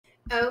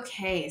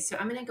Okay, so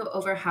I'm going to go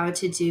over how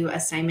to do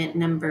assignment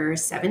number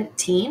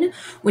 17,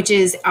 which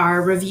is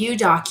our review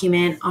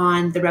document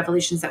on the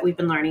revolutions that we've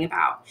been learning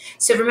about.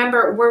 So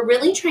remember, we're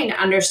really trying to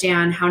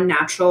understand how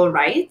natural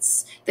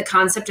rights, the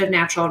concept of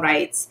natural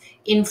rights,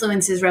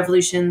 influences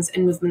revolutions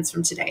and movements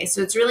from today.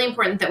 So it's really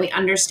important that we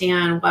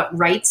understand what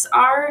rights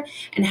are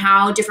and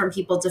how different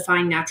people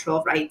define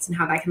natural rights and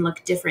how that can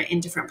look different in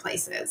different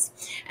places.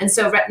 And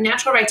so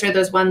natural rights are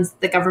those ones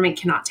the government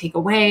cannot take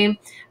away,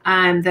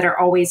 that are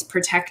always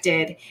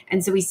protected.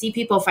 And so we see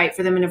people fight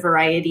for them in a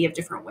variety of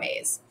different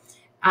ways.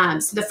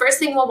 So the first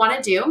thing we'll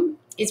want to do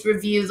is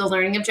review the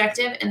learning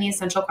objective and the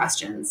essential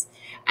questions.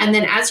 And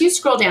then as you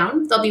scroll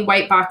down, there'll be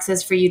white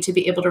boxes for you to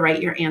be able to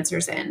write your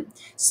answers in.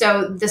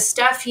 So the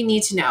stuff you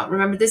need to know,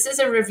 remember, this is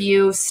a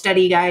review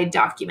study guide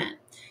document.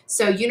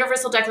 So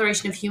Universal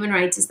Declaration of Human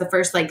Rights is the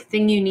first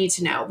thing you need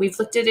to know. We've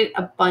looked at it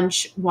a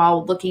bunch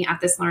while looking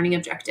at this learning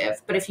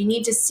objective, but if you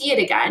need to see it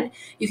again,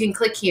 you can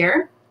click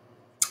here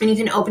and you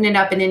can open it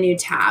up in a new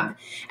tab.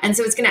 And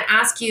so it's going to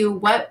ask you,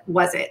 what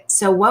was it?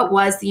 So what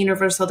was the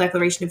Universal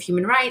Declaration of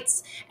Human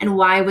Rights and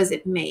why was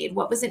it made?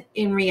 What was it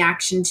in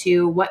reaction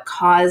to? What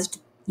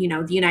caused the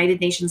United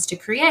Nations to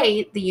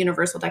create the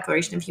Universal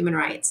Declaration of Human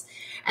Rights?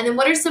 And then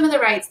what are some of the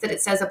rights that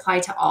it says apply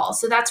to all?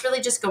 So that's really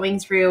just going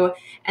through,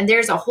 and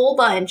there's a whole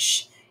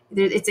bunch.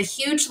 It's a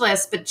huge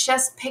list, but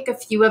just pick a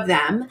few of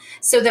them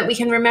so that we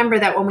can remember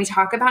that when we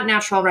talk about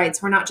natural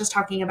rights, we're not just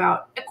talking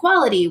about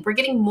equality. We're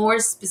getting more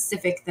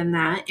specific than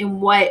that in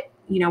what,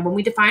 when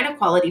we define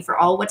equality for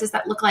all, what does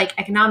that look like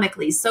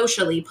economically,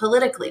 socially,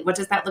 politically? What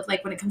does that look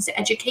like when it comes to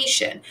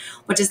education?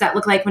 What does that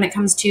look like when it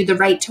comes to the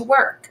right to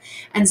work?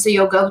 And so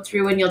you'll go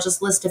through and you'll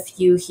just list a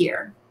few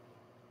here.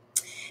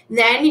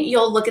 Then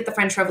you'll look at the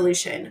French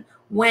Revolution.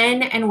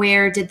 When and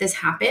where did this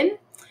happen?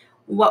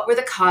 What were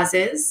the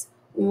causes?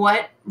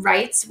 What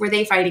rights were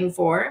they fighting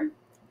for?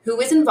 Who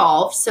was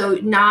involved? So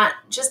not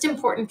just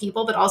important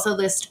people, but also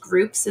list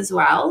groups as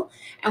well.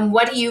 And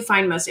what do you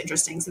find most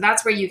interesting? So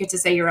that's where you get to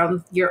say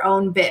your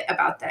own bit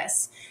about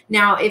this.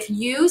 Now, if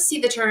you see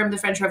the term the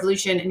French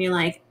Revolution and you're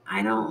like,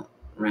 I don't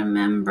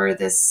remember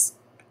this,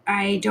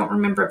 I don't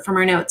remember it from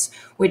our notes,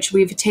 which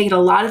we've taken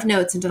a lot of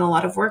notes and done a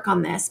lot of work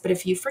on this. But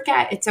if you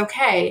forget, it's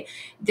okay.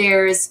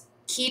 There's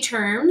key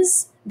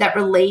terms that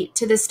relate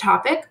to this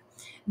topic.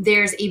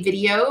 There's a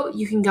video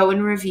you can go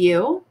and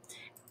review,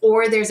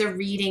 or there's a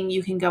reading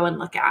you can go and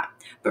look at.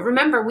 But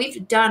remember,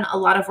 we've done a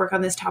lot of work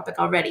on this topic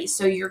already.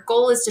 So your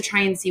goal is to try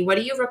and see, what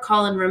do you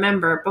recall and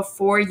remember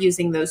before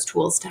using those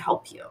tools to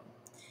help you?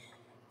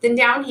 Then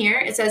down here,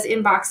 it says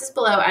in boxes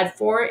below, add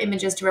 4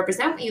 images to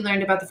represent what you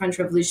learned about the French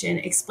Revolution.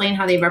 Explain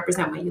how they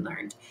represent what you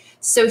learned.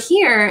 So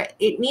here,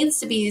 it needs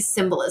to be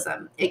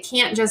symbolism. It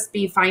can't just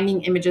be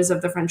finding images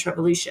of the French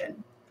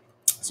Revolution.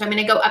 So I'm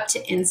going to go up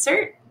to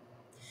insert.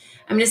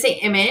 I'm going to say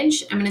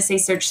image. I'm going to say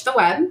search the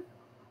web.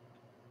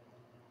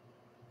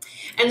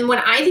 And when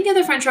I think of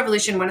the French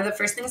Revolution, one of the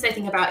first things I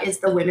think about is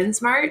the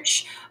Women's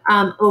March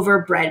over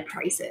bread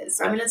prices.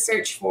 So I'm going to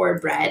search for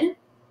bread.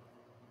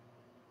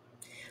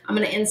 I'm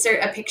going to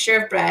insert a picture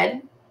of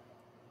bread.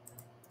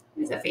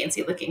 There's a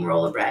fancy looking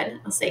roll of bread.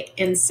 I'll say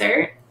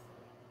insert.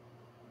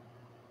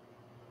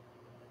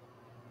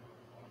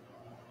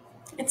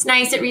 It's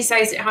nice. It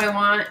resized it how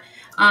I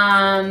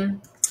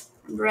want.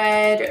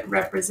 Bread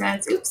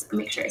represents, let me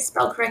make sure I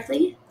spelled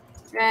correctly.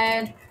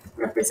 Bread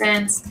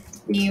represents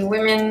the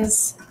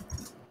Women's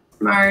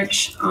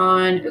March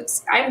on,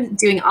 I'm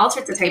doing all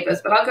sorts of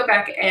typos, but I'll go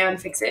back and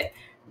fix it.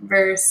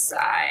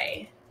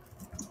 Versailles.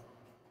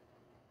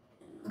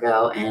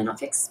 Go and I'll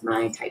fix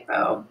my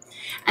typo.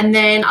 And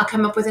then I'll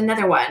come up with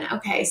another one.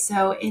 Okay,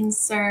 so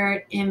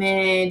insert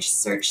image,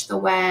 search the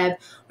web.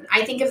 When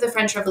I think of the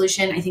French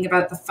Revolution, I think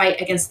about the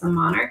fight against the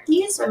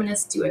monarchy. So I'm going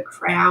to do a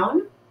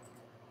crown.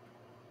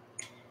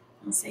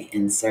 I'll say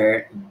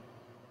insert.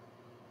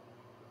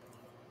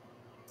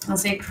 I'll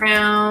say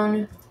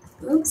crown.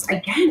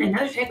 Again,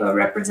 another typo.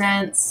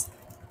 Represents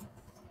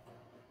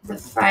the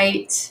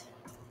fight.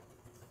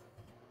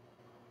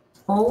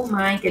 Oh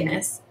my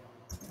goodness.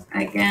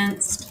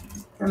 Against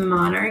the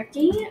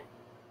monarchy.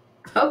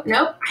 Oh,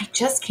 nope. I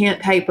just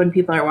can't type when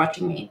people are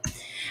watching me.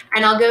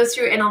 And I'll go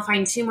through and I'll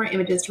find 2 more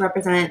images to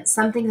represent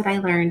something that I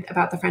learned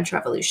about the French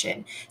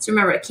Revolution. So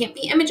remember, it can't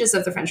be images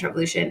of the French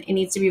Revolution. It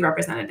needs to be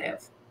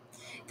representative.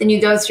 Then you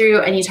go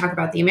through and you talk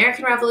about the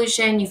American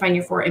Revolution. You find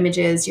your 4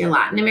 images. Your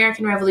Latin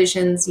American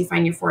revolutions, you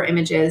find your 4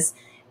 images.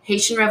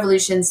 Haitian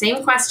Revolution,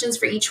 same questions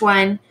for each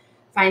one.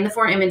 Find the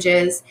 4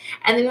 images.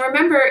 And then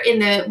remember,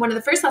 in one of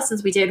the first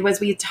lessons we did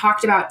was we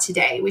talked about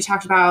today. We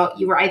talked about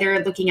you were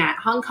either looking at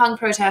Hong Kong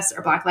protests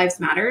or Black Lives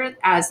Matter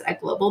as a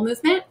global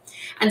movement.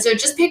 And so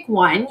just pick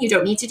one. You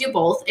don't need to do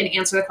both, and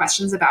answer the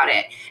questions about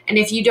it. And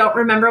if you don't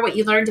remember what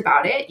you learned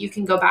about it, you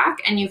can go back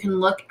and you can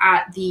look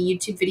at the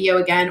YouTube video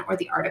again or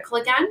the article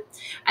again.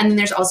 And then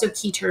there's also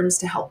key terms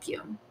to help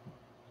you.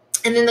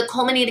 And then the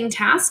culminating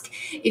task,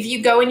 if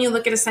you go and you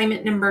look at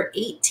assignment number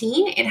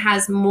 18, it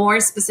has more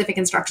specific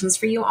instructions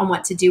for you on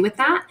what to do with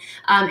that.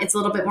 It's a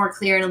little bit more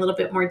clear and a little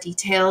bit more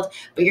detailed,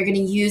 but you're going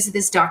to use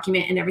this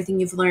document and everything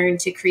you've learned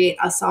to create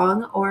a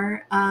song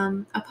or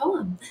a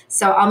poem.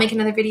 So I'll make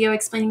another video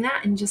explaining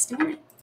that in just a minute.